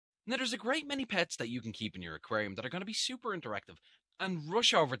Now, there's a great many pets that you can keep in your aquarium that are going to be super interactive and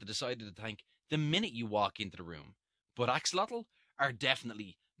rush over to the side of the tank the minute you walk into the room. But axolotl are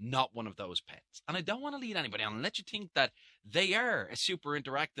definitely not one of those pets. And I don't want to lead anybody on and let you think that they are a super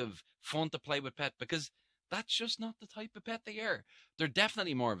interactive, fun to play with pet, because that's just not the type of pet they are. They're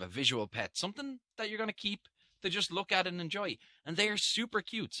definitely more of a visual pet, something that you're going to keep to just look at and enjoy. And they are super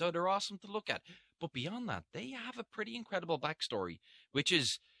cute, so they're awesome to look at. But beyond that, they have a pretty incredible backstory, which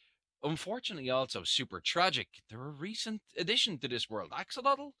is unfortunately also super tragic. They're a recent addition to this world.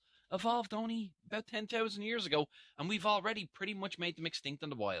 Axolotl evolved only about 10,000 years ago, and we've already pretty much made them extinct in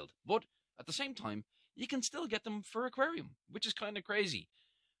the wild. But at the same time, you can still get them for aquarium, which is kind of crazy.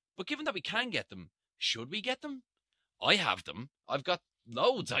 But given that we can get them, should we get them? I have them. I've got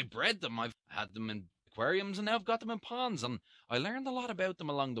loads. I bred them. I've had them in aquariums, and now I've got them in ponds, and I learned a lot about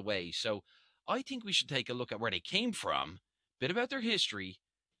them along the way. So I think we should take a look at where they came from, a bit about their history,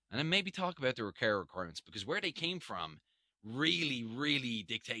 and then maybe talk about their care requirements, because where they came from really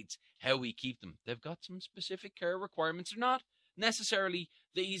dictates how we keep them. They've got some specific care requirements. They're not necessarily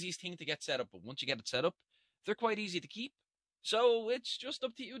the easiest thing to get set up, but once you get it set up, they're quite easy to keep. So it's just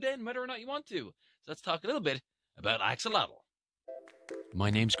up to you then whether or not you want to. So let's talk a little bit about axolotl. My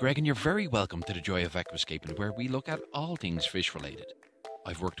name's Greg, and you're very welcome to the Joy of Aquascaping, where we look at all things fish related.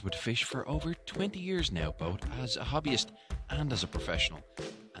 I've worked with fish for over 20 years now, both as a hobbyist and as a professional,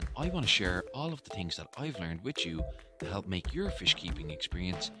 and I want to share all of the things that I've learned with you to help make your fish keeping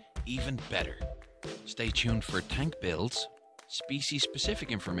experience even better. Stay tuned for tank builds, species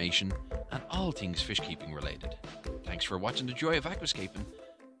specific information, and all things fish keeping related. Thanks for watching the Joy of Aquascaping.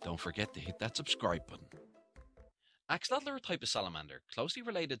 Don't forget to hit that subscribe button. Axolotl are a type of salamander, closely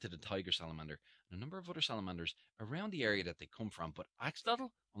related to the tiger salamander and a number of other salamanders around the area that they come from. But axolotl,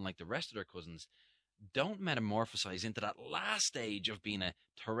 unlike the rest of their cousins, don't metamorphosize into that last stage of being a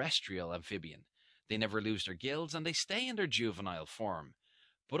terrestrial amphibian. They never lose their gills, and they stay in their juvenile form.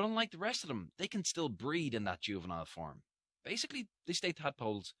 But unlike the rest of them, they can still breed in that juvenile form. Basically, they stay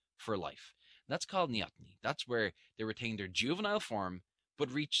tadpoles for life. That's called neoteny. That's where they retain their juvenile form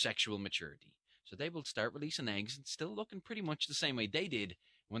but reach sexual maturity. So they will start releasing eggs and still looking pretty much the same way they did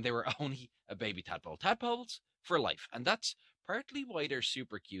when they were only a baby tadpole. Tadpoles for life. And that's partly why they're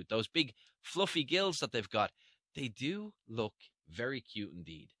super cute. Those big fluffy gills that they've got, they do look very cute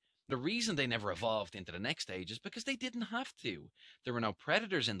indeed. The reason they never evolved into the next stage is because they didn't have to. There were no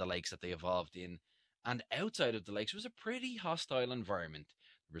predators in the lakes that they evolved in, and outside of the lakes was a pretty hostile environment.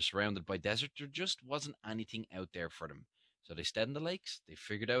 They were surrounded by desert. There just wasn't anything out there for them. So they stayed in the lakes, they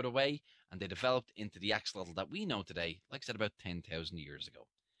figured out a way, and they developed into the axolotl that we know today, like I said, about 10,000 years ago.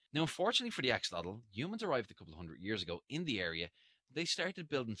 Now, unfortunately for the axolotl, humans arrived a couple of hundred years ago in the area. They started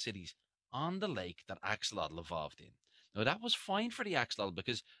building cities on the lake that axolotl evolved in. Now, that was fine for the axolotl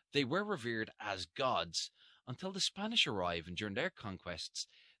because they were revered as gods until the Spanish arrived, and during their conquests,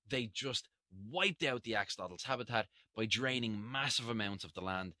 they just wiped out the axolotl's habitat by draining massive amounts of the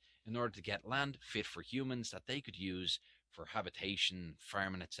land in order to get land fit for humans that they could use for habitation,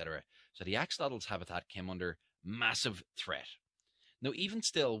 farming, etc. So the axolotl's habitat came under massive threat. Now, even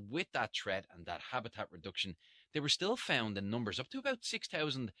still, with that threat and that habitat reduction, they were still found in numbers up to about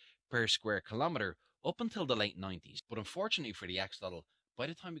 6,000 per square kilometre up until the late 90s. But unfortunately for the axolotl, by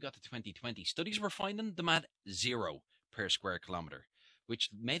the time we got to 2020, studies were finding them at 0 per square kilometre,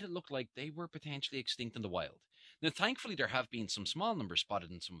 which made it look like they were potentially extinct in the wild. Now, thankfully, there have been some small numbers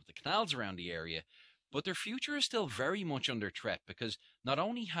spotted in some of the canals around the area, but their future is still very much under threat because not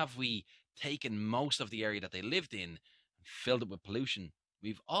only have we taken most of the area that they lived in and filled it with pollution,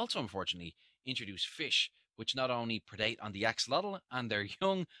 we've also, unfortunately, introduced fish, which not only predate on the axolotl and their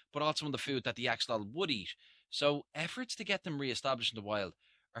young, but also on the food that the axolotl would eat. So efforts to get them re-established in the wild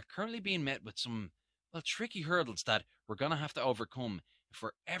are currently being met with some, well, tricky hurdles that we're going to have to overcome if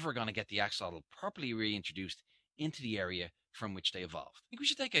we're ever going to get the axolotl properly reintroduced into the area from which they evolved. I think we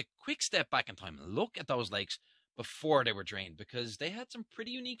should take a quick step back in time and look at those lakes before they were drained, because they had some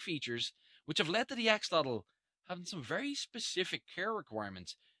pretty unique features which have led to the axolotl having some very specific care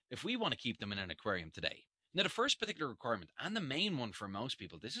requirements if we want to keep them in an aquarium today. Now, the first particular requirement, and the main one for most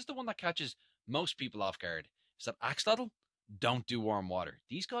people, this is the one that catches most people off guard, is that axolotl don't do warm water.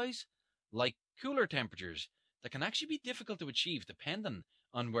 These guys like cooler temperatures that can actually be difficult to achieve depending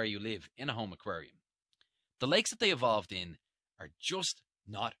on where you live in a home aquarium. The lakes that they evolved in are just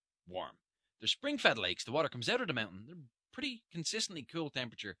not warm. They're spring-fed lakes. The water comes out of the mountain. They're pretty consistently cool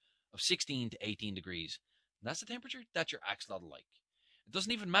temperature of 16 to 18 degrees. And that's the temperature that your axolotl like. It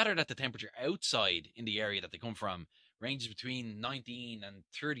doesn't even matter that the temperature outside in the area that they come from ranges between 19 and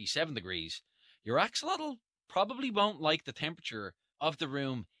 37 degrees. Your axolotl probably won't like the temperature of the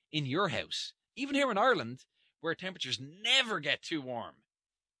room in your house, even here in Ireland, where temperatures never get too warm,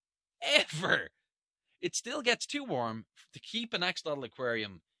 ever, it still gets too warm to keep an axolotl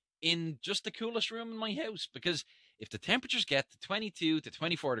aquarium in just the coolest room in my house. Because if the temperatures get to 22 to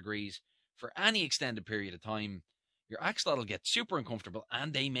 24 degrees for any extended period of time, your axolotl get super uncomfortable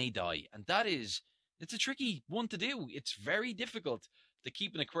and they may die. And it's a tricky one to do. It's very difficult to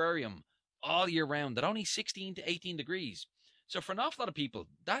keep an aquarium all year round at only 16 to 18 degrees. So for an awful lot of people,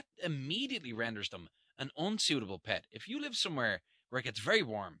 that immediately renders them an unsuitable pet. If you live somewhere where it gets very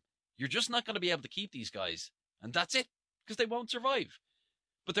warm, you're just not going to be able to keep these guys. And that's it, because they won't survive.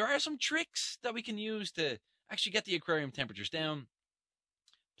 But there are some tricks that we can use to actually get the aquarium temperatures down.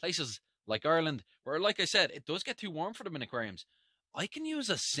 Places like Ireland, where, like I said, it does get too warm for them in aquariums. I can use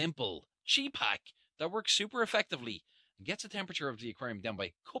a simple cheap hack that works super effectively and gets the temperature of the aquarium down by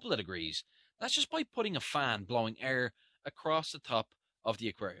a couple of degrees. That's just by putting a fan blowing air across the top of the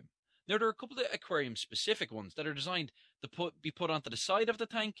aquarium. Now, there are a couple of aquarium-specific ones that are designed to be put onto the side of the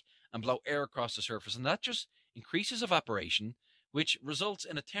tank and blow air across the surface, and that just increases evaporation, which results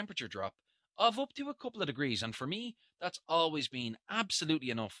in a temperature drop of up to a couple of degrees. And for me, that's always been absolutely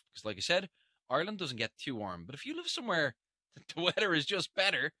enough, because like I said, Ireland doesn't get too warm. But if you live somewhere that the weather is just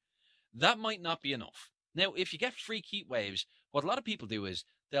better, that might not be enough. Now, if you get freak heat waves, what a lot of people do is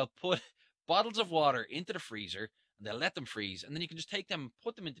they'll put bottles of water into the freezer and they'll let them freeze, and then you can just take them and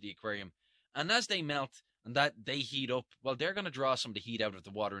put them into the aquarium, and as they melt and that they heat up, well, they're going to draw some of the heat out of the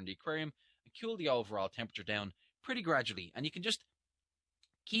water in the aquarium and cool the overall temperature down pretty gradually. And you can just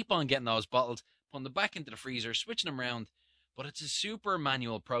keep on getting those bottles, putting them back into the freezer, switching them around. But it's a super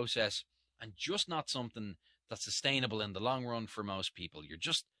manual process and just not something that's sustainable in the long run for most people. You're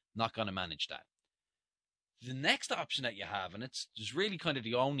just not going to manage that. The next option that you have, and it's just really kind of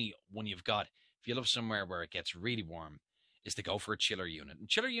the only one you've got if you live somewhere where it gets really warm, is to go for a chiller unit. And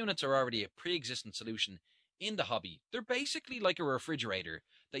chiller units are already a pre-existing solution in the hobby. They're basically like a refrigerator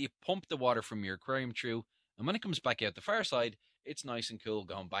that you pump the water from your aquarium through, and when it comes back out the far side, it's nice and cool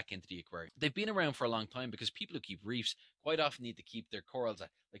going back into the aquarium. They've been around for a long time because people who keep reefs quite often need to keep their corals at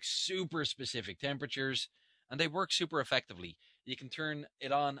like super specific temperatures, and they work super effectively. You can turn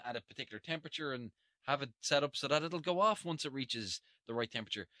it on at a particular temperature and have it set up so that it'll go off once it reaches the right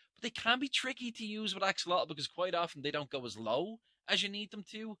temperature. But they can be tricky to use with axolotl because quite often they don't go as low as you need them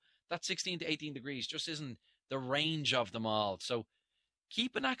to. That 16 to 18 degrees just isn't the range of them all. So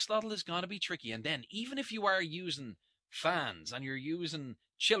keeping axolotl is going to be tricky. And then even if you are using fans and you're using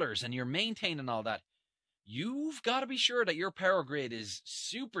chillers and you're maintaining all that, you've got to be sure that your power grid is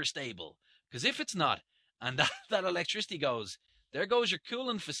super stable. Because if it's not, and that electricity goes, there goes your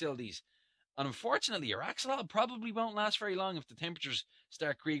cooling facilities. And unfortunately, your axolotl probably won't last very long if the temperatures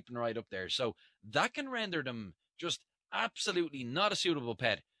start creeping right up there. So that can render them just absolutely not a suitable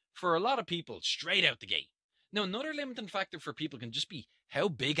pet for a lot of people straight out the gate. Now, another limiting factor for people can just be how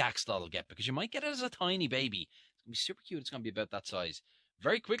big axolotl get, because you might get it as a tiny baby. It's going to be super cute. It's going to be about that size.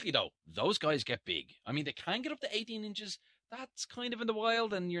 Very quickly, though, those guys get big. I mean, they can get up to 18 inches. That's kind of in the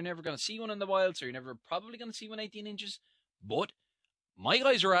wild, and you're never going to see one in the wild, so you're never probably going to see one 18 inches. But my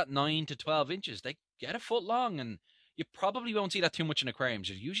guys are at 9 to 12 inches. They get a foot long, and you probably won't see that too much in aquariums.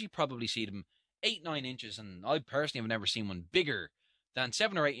 You usually probably see them 8, 9 inches, and I personally have never seen one bigger than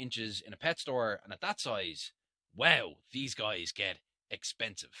 7 or 8 inches in a pet store. And at that size, wow, these guys get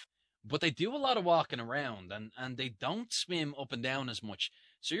expensive. But they do a lot of walking around, and they don't swim up and down as much.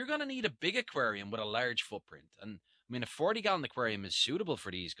 So you're going to need a big aquarium with a large footprint. And I mean, a 40-gallon aquarium is suitable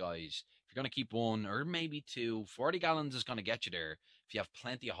for these guys. If you're going to keep one or maybe two, 40 gallons is going to get you there if you have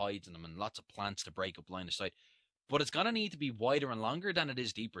plenty of hides in them and lots of plants to break up line of sight. But it's going to need to be wider and longer than it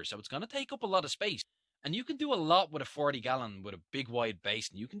is deeper. So it's going to take up a lot of space. And you can do a lot with a 40-gallon with a big wide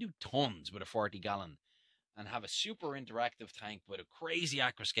basin. You can do tons with a 40-gallon and have a super interactive tank with a crazy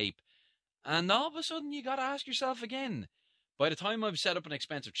aquascape. And all of a sudden, you got to ask yourself again, by the time I've set up an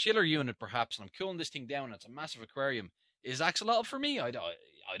expensive chiller unit, perhaps, and I'm cooling this thing down, and it's a massive aquarium, is axolotl for me? I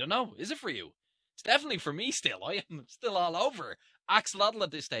don't know. Is it for you? It's definitely for me still. I am still all over axolotl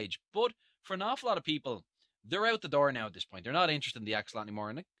at this stage. But for an awful lot of people, they're out the door now at this point. They're not interested in the axolotl anymore.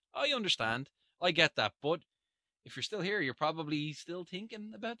 And I understand. I get that. But if you're still here, you're probably still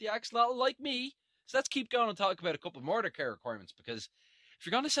thinking about the axolotl like me. So let's keep going and talk about a couple more care requirements, because if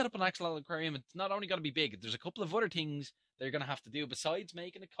you're going to set up an axolotl aquarium, it's not only going to be big, there's a couple of other things that you're going to have to do besides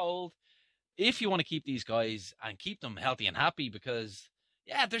making it cold if you want to keep these guys and keep them healthy and happy, because,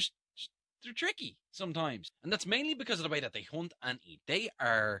 yeah, they're tricky sometimes. And that's mainly because of the way that they hunt and eat. They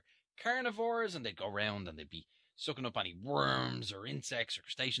are carnivores, and they'd go around and they'd be sucking up any worms or insects or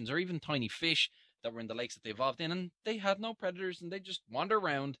crustaceans or even tiny fish that were in the lakes that they evolved in, and they had no predators, and they just wander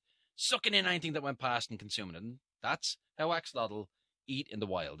around, sucking in anything that went past and consuming it. And that's how axolotl eat in the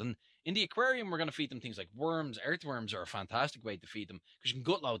wild. And in the aquarium, we're going to feed them things like worms. Earthworms are a fantastic way to feed them because you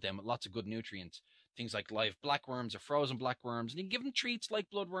can gut load them with lots of good nutrients. Things like live blackworms or frozen blackworms. And you can give them treats like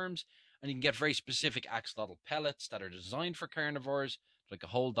bloodworms, and you can get very specific axolotl pellets that are designed for carnivores, like a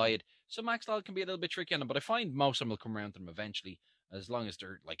whole diet. Some axolotl can be a little bit tricky on them, but I find most of them will come around to them eventually, as long as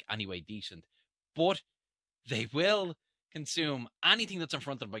they're like anyway decent. But they will consume anything that's in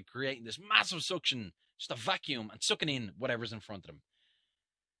front of them by creating this massive suction, just a vacuum, and sucking in whatever's in front of them.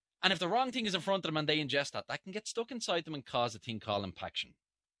 And if the wrong thing is in front of them and they ingest that, that can get stuck inside them and cause a thing called impaction.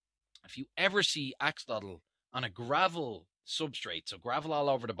 If you ever see axolotl on a gravel substrate, so gravel all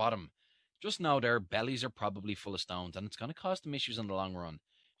over the bottom, just know their bellies are probably full of stones, and it's going to cause them issues in the long run.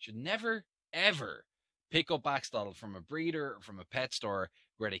 You should never, ever pick up axolotl from a breeder or from a pet store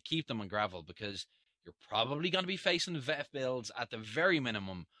where they keep them on gravel, because you're probably going to be facing vet bills at the very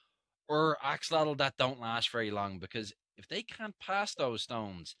minimum, or axolotl that don't last very long, because if they can't pass those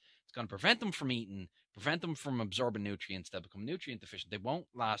stones, it's going to prevent them from eating, prevent them from absorbing nutrients. They'll become nutrient deficient. They won't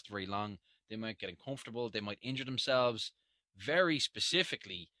last very long. They might get uncomfortable. They might injure themselves. Very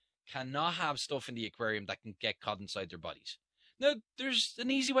specifically, cannot have stuff in the aquarium that can get caught inside their bodies. Now, there's an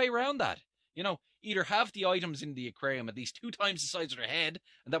easy way around that. You know, either have the items in the aquarium at least 2 times the size of their head,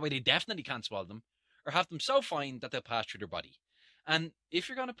 and that way they definitely can't swallow them, or have them so fine that they'll pass through their body. And if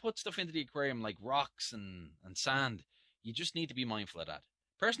you're going to put stuff into the aquarium like rocks and sand, you just need to be mindful of that.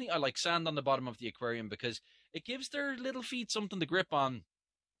 Personally, I like sand on the bottom of the aquarium because it gives their little feet something to grip on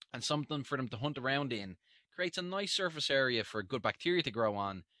and something for them to hunt around in. Creates a nice surface area for good bacteria to grow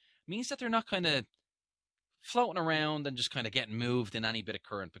on. Means that they're not kind of floating around and just kind of getting moved in any bit of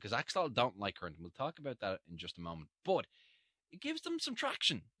current, because axolotl don't like current. We'll talk about that in just a moment. But it gives them some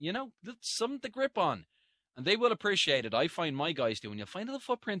traction, you know, something to grip on. And they will appreciate it. I find my guys do. And you'll find little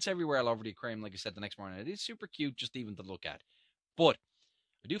footprints everywhere all over the aquarium, like I said, the next morning. It is super cute just even to look at. But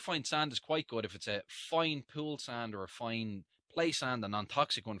I do find sand is quite good if it's a fine pool sand or a fine play sand, a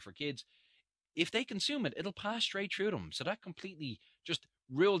non-toxic one for kids. If they consume it, it'll pass straight through them. So that completely just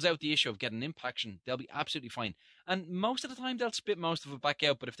rules out the issue of getting impaction. They'll be absolutely fine. And most of the time, they'll spit most of it back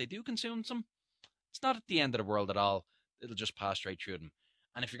out. But if they do consume some, it's not at the end of the world at all. It'll just pass straight through them.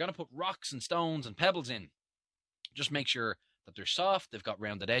 And if you're going to put rocks and stones and pebbles in, just make sure that they're soft, they've got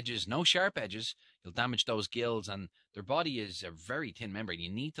rounded edges, no sharp edges. You'll damage those gills, and their body is a very thin membrane. You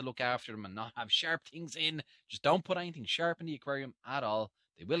need to look after them and not have sharp things in. Just don't put anything sharp in the aquarium at all.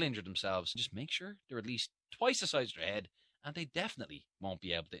 They will injure themselves. Just make sure they're at least twice the size of their head, and they definitely won't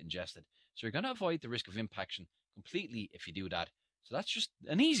be able to ingest it. So you're going to avoid the risk of impaction completely if you do that. So that's just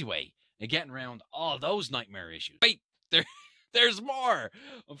an easy way of getting around all those nightmare issues. Wait, there's more.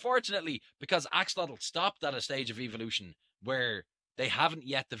 Unfortunately, because axolotl stopped at a stage of evolution where they haven't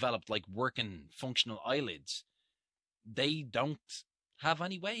yet developed like working functional eyelids, they don't have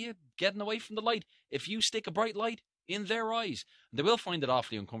any way of getting away from the light. If you stick a bright light in their eyes, they will find it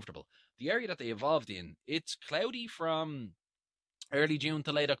awfully uncomfortable. The area that they evolved in, it's cloudy from early June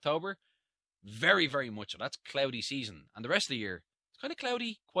to late October. Very, very much. So that's cloudy season. And the rest of the year, it's kind of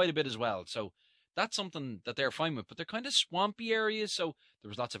cloudy quite a bit as well. So that's something that they're fine with. But they're kind of swampy areas, so there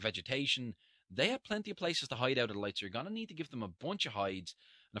was lots of vegetation. They have plenty of places to hide out of the light, so you're going to need to give them a bunch of hides.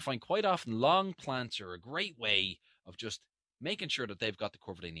 And I find quite often long plants are a great way of just making sure that they've got the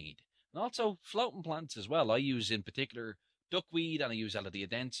cover they need. And also floating plants as well. I use in particular duckweed, and I use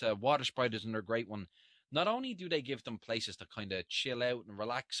Elodiodensa. Water spiders, and they're a great one. Not only do they give them places to kind of chill out and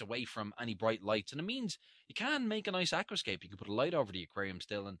relax away from any bright lights, and it means you can make a nice aquascape. You can put a light over the aquarium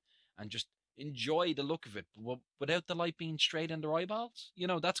still and just enjoy the look of it without the light being straight in their eyeballs. You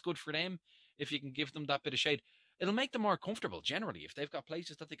know, that's good for them if you can give them that bit of shade. It'll make them more comfortable generally if they've got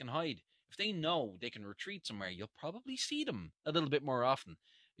places that they can hide. If they know they can retreat somewhere, you'll probably see them a little bit more often.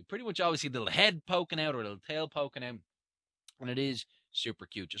 You pretty much always see the little head poking out or a little tail poking out, and it is super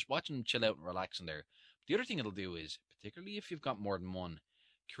cute. Just watching them chill out and relax in there. The other thing it'll do is, particularly if you've got more than one,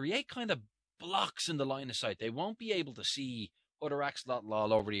 create kind of blocks in the line of sight. They won't be able to see other axolotl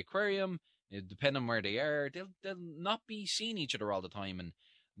all over the aquarium. Depending on where they are, they'll not be seeing each other all the time, and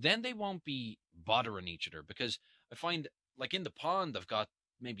then they won't be bothering each other. Because I find, like in the pond, I've got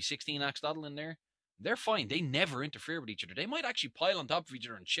maybe 16 axolotl in there. They're fine. They never interfere with each other. They might actually pile on top of each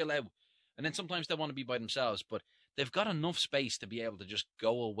other and chill out, and then sometimes they want to be by themselves, but they've got enough space to be able to just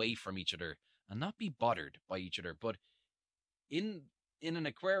go away from each other and not be bothered by each other. But in an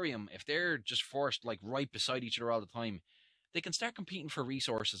aquarium, if they're just forced like right beside each other all the time, they can start competing for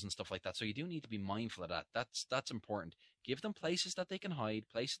resources and stuff like that. So you do need to be mindful of that. That's important. Give them places that they can hide,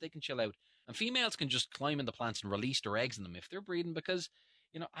 places they can chill out. And females can just climb in the plants and release their eggs in them if they're breeding, because,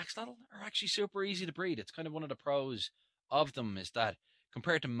 axolotl are actually super easy to breed. It's kind of one of the pros of them, is that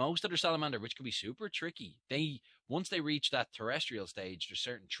compared to most other salamander, which can be super tricky, once they reach that terrestrial stage, there's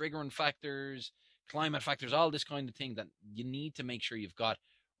certain triggering factors, climate factors, all this kind of thing that you need to make sure you've got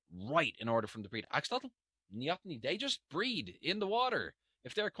right in order for them to breed. Axolotl, they just breed in the water.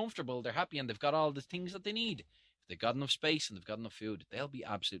 If they're comfortable, they're happy, and they've got all the things that they need. If they've got enough space and they've got enough food, they'll be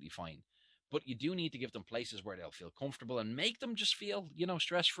absolutely fine. But you do need to give them places where they'll feel comfortable and make them just feel,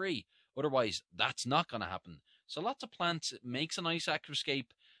 stress-free. Otherwise, that's not going to happen. So lots of plants, it makes a nice aquascape,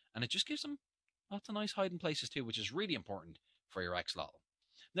 and it just gives them lots of nice hiding places too, which is really important for your axolotl.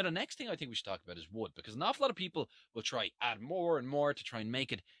 Now, the next thing I think we should talk about is wood, because an awful lot of people will try add more and more to try and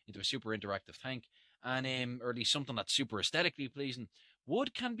make it into a super interactive tank, and or at least something that's super aesthetically pleasing.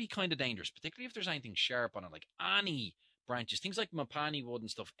 Wood can be kind of dangerous, particularly if there's anything sharp on it, like any branches, things like mapani wood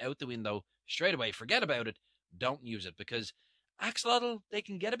and stuff, out the window straight away. Forget about it. Don't use it, because axolotl, they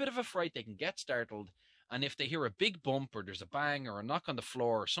can get a bit of a fright, they can get startled, and if they hear a big bump or there's a bang or a knock on the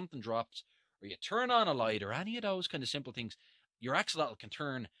floor or something drops, or you turn on a light or any of those kind of simple things, your axolotl can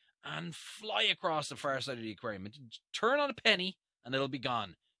turn and fly across the far side of the aquarium. Turn on a penny and it'll be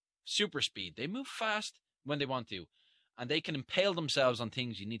gone. Super speed. They move fast when they want to, and they can impale themselves on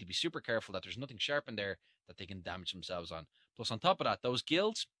things. You need to be super careful that there's nothing sharp in there that they can damage themselves on. Plus, on top of that, those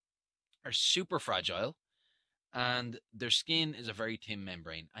gills are super fragile, and their skin is a very thin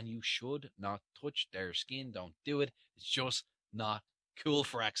membrane, and you should not touch their skin. Don't do it. It's just not cool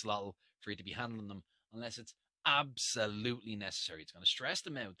for axolotl for you to be handling them unless it's absolutely necessary. It's going to stress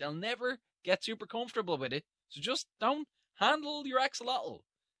them out. They'll never get super comfortable with it. So just don't handle your axolotl.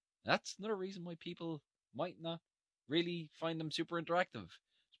 That's another reason why people might not really find them super interactive.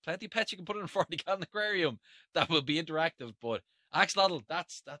 There's plenty of pets you can put in a 40-gallon aquarium that will be interactive, but axolotl,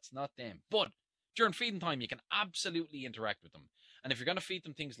 that's not them. But during feeding time, you can absolutely interact with them. And if you're going to feed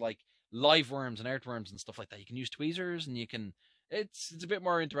them things like live worms and earthworms and stuff like that, you can use tweezers, and you can, it's a bit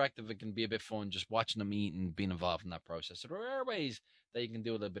more interactive. It can be a bit fun just watching them eat and being involved in that process. So there are ways that you can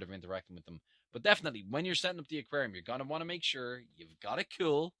do a little bit of interacting with them. But definitely, when you're setting up the aquarium, you're going to want to make sure you've got it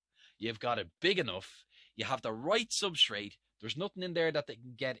cool, you've got it big enough, you have the right substrate. There's nothing in there that they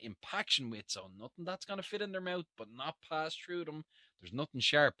can get impaction with, so nothing that's going to fit in their mouth but not pass through them. There's nothing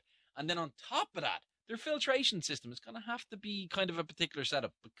sharp. And then on top of that, their filtration system is going to have to be kind of a particular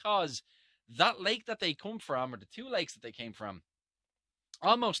setup, because that lake that they come from, or the two lakes that they came from,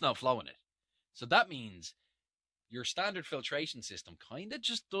 almost no flow in it. So that means your standard filtration system kind of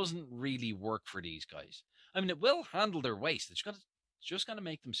just doesn't really work for these guys. I mean, it will handle their waste. It's just going to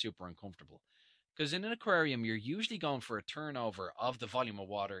make them super uncomfortable. Because in an aquarium, you're usually going for a turnover of the volume of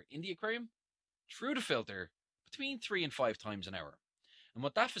water in the aquarium through the filter between 3 and 5 times an hour. And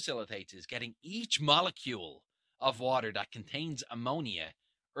what that facilitates is getting each molecule of water that contains ammonia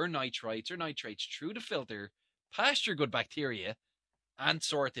or nitrites through the filter, past your good bacteria, and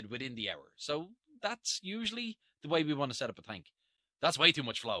sorted within the hour. So that's usually the way we want to set up a tank. That's way too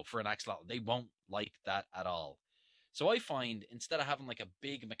much flow for an axolotl. They won't like that at all. So I find, instead of having like a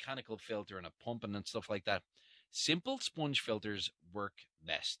big mechanical filter and a pumping and stuff like that, simple sponge filters work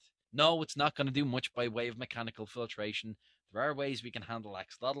best. No, it's not going to do much by way of mechanical filtration. There are ways we can handle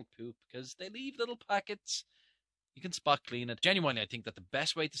axolotl poop because they leave little packets. You can spot clean it. Genuinely, I think that the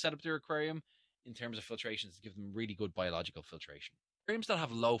best way to set up their aquarium in terms of filtration is to give them really good biological filtration. Aquariums that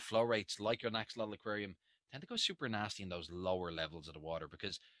have low flow rates, like your axolotl aquarium, tend to go super nasty in those lower levels of the water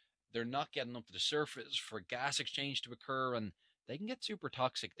because they're not getting up to the surface for gas exchange to occur, and they can get super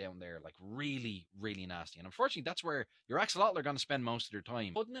toxic down there, like really, really nasty. And unfortunately, that's where your axolotl are going to spend most of their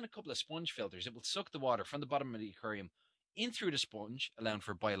time. Putting in a couple of sponge filters, it will suck the water from the bottom of the aquarium in through the sponge, allowing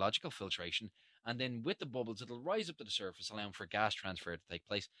for biological filtration, and then with the bubbles, it'll rise up to the surface, allowing for gas transfer to take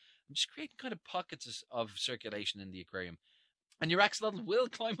place, and just creating kind of pockets of circulation in the aquarium. And your axolotl will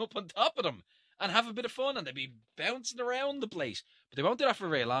climb up on top of them and have a bit of fun, and they'll be bouncing around the place. But they won't do that for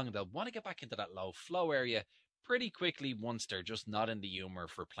very long, and they'll want to get back into that low flow area pretty quickly once they're just not in the humor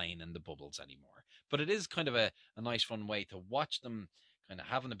for playing in the bubbles anymore. But it is kind of a nice fun way to watch them kind of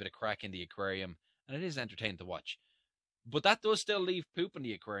having a bit of crack in the aquarium, and it is entertaining to watch. But that does still leave poop in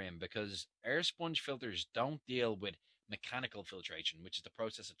the aquarium, because air sponge filters don't deal with mechanical filtration, which is the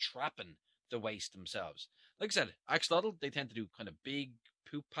process of trapping the waste themselves. Like I said, axolotl, they tend to do kind of big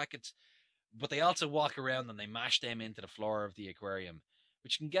poop packets, but they also walk around and they mash them into the floor of the aquarium,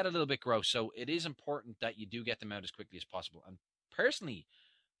 which can get a little bit gross. So it is important that you do get them out as quickly as possible. And personally,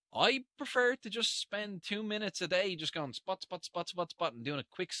 I prefer to just spend 2 minutes a day just going spot, spot, spot, spot, spot, and doing a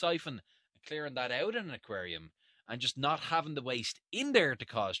quick siphon and clearing that out in an aquarium and just not having the waste in there to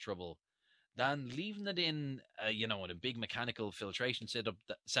cause trouble than leaving it in, in a big mechanical filtration setup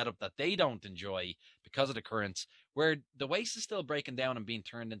that they don't enjoy because of the currents, where the waste is still breaking down and being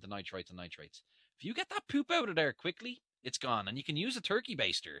turned into nitrites and nitrates. If you get that poop out of there quickly, it's gone, and you can use a turkey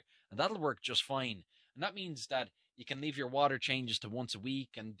baster, and that'll work just fine. And that means that you can leave your water changes to once a week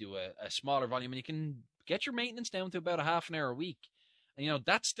and do a smaller volume, and you can get your maintenance down to about a half an hour a week. And,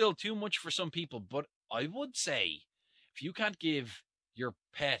 that's still too much for some people, but I would say if you can't give your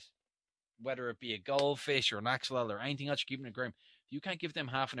pet, whether it be a goldfish or an axolotl or anything else you're keeping in a aquarium, if you can't give them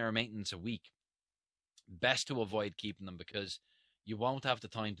half an hour maintenance a week, best to avoid keeping them, because you won't have the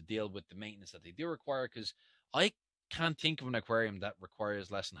time to deal with the maintenance that they do require. Because I can't think of an aquarium that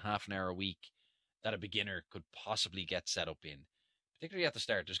requires less than half an hour a week that a beginner could possibly get set up in. Particularly at the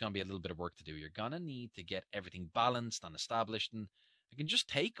start, there's going to be a little bit of work to do. You're going to need to get everything balanced and established, and it can just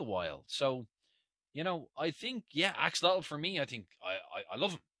take a while. So, I think, axolotl for me, I think I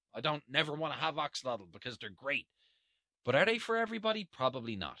love them. I don't never want to have axolotl because they're great. But are they for everybody?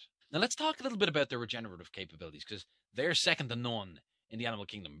 Probably not. Now let's talk a little bit about their regenerative capabilities, because they're second to none in the animal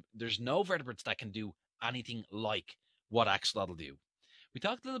kingdom. There's no vertebrates that can do anything like what axolotl do. We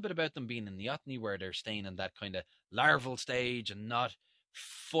talked a little bit about them being in neoteny, where they're staying in that kind of larval stage and not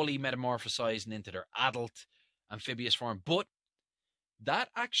fully metamorphosizing into their adult amphibious form. But that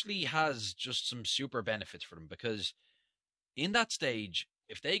actually has just some super benefits for them, because in that stage,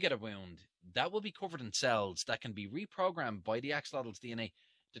 if they get a wound, that will be covered in cells that can be reprogrammed by the axolotl's DNA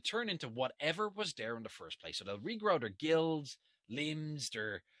to turn into whatever was there in the first place. So they'll regrow their gills, limbs,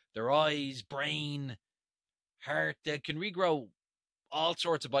 their eyes, brain, heart. They can regrow all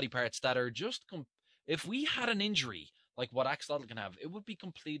sorts of body parts that are just... if we had an injury like what axolotl can have, it would be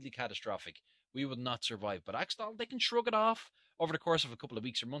completely catastrophic. We would not survive. But axolotl, they can shrug it off over the course of a couple of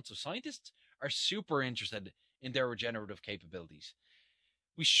weeks or months. So scientists are super interested in their regenerative capabilities.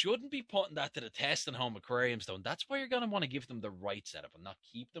 We shouldn't be putting that to the test in home aquariums, though. And that's why you're going to want to give them the right setup and not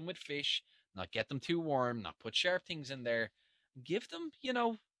keep them with fish, not get them too warm, not put sharp things in there. Give them,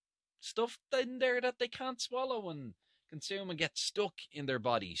 stuff in there that they can't swallow and consume and get stuck in their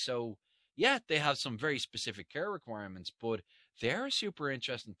body. So, yeah, they have some very specific care requirements, but they're a super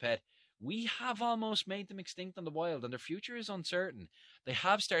interesting pet. We have almost made them extinct in the wild, and their future is uncertain. They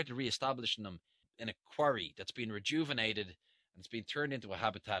have started re-establishing them in a quarry that's been rejuvenated, and it's been turned into a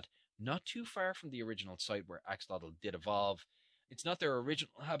habitat not too far from the original site where axolotl did evolve. It's not their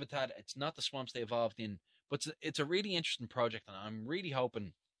original habitat. It's not the swamps they evolved in, but it's a really interesting project, and I'm really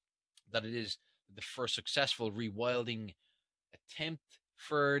hoping that it is the first successful rewilding attempt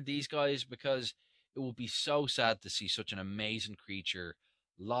for these guys, because it will be so sad to see such an amazing creature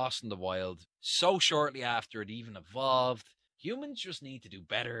lost in the wild so shortly after it even evolved. Humans just need to do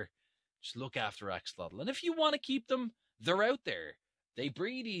better. Just look after axolotl. And if you want to keep them, they're out there. They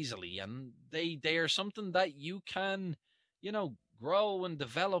breed easily, and they are something that you can, grow and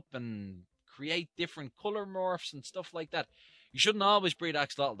develop and create different color morphs and stuff like that. You shouldn't always breed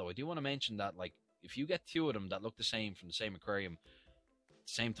axolotl, though. I do want to mention that, if you get two of them that look the same from the same aquarium at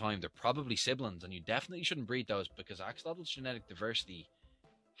the same time, they're probably siblings, and you definitely shouldn't breed those, because axolotl's genetic diversity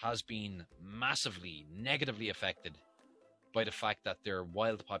has been massively negatively affected by the fact that their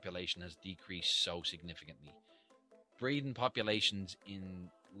wild population has decreased so significantly. Breeding populations in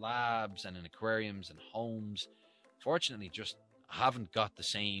labs and in aquariums and homes, fortunately, just haven't got the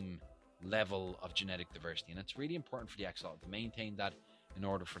same level of genetic diversity. And it's really important for the axolotl to maintain that in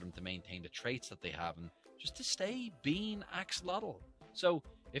order for them to maintain the traits that they have and just to stay being axolotl. So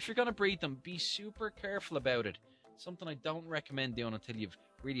if you're going to breed them, be super careful about it. Something I don't recommend doing until you've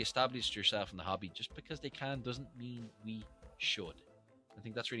really established yourself in the hobby. Just because they can doesn't mean we should. I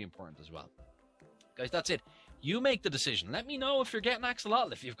think that's really important as well. Guys, that's it. You make the decision. Let me know if you're getting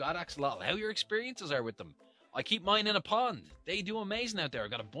axolotl, if you've got axolotl, how your experiences are with them. I keep mine in a pond. They do amazing out there.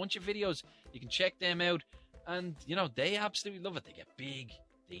 I've got a bunch of videos. You can check them out. And, they absolutely love it. They get big.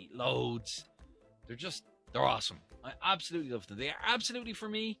 They eat loads. They're awesome. I absolutely love them. They are absolutely for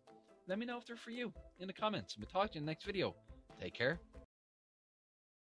me. Let me know if they're for you in the comments. We'll talk to you in the next video. Take care.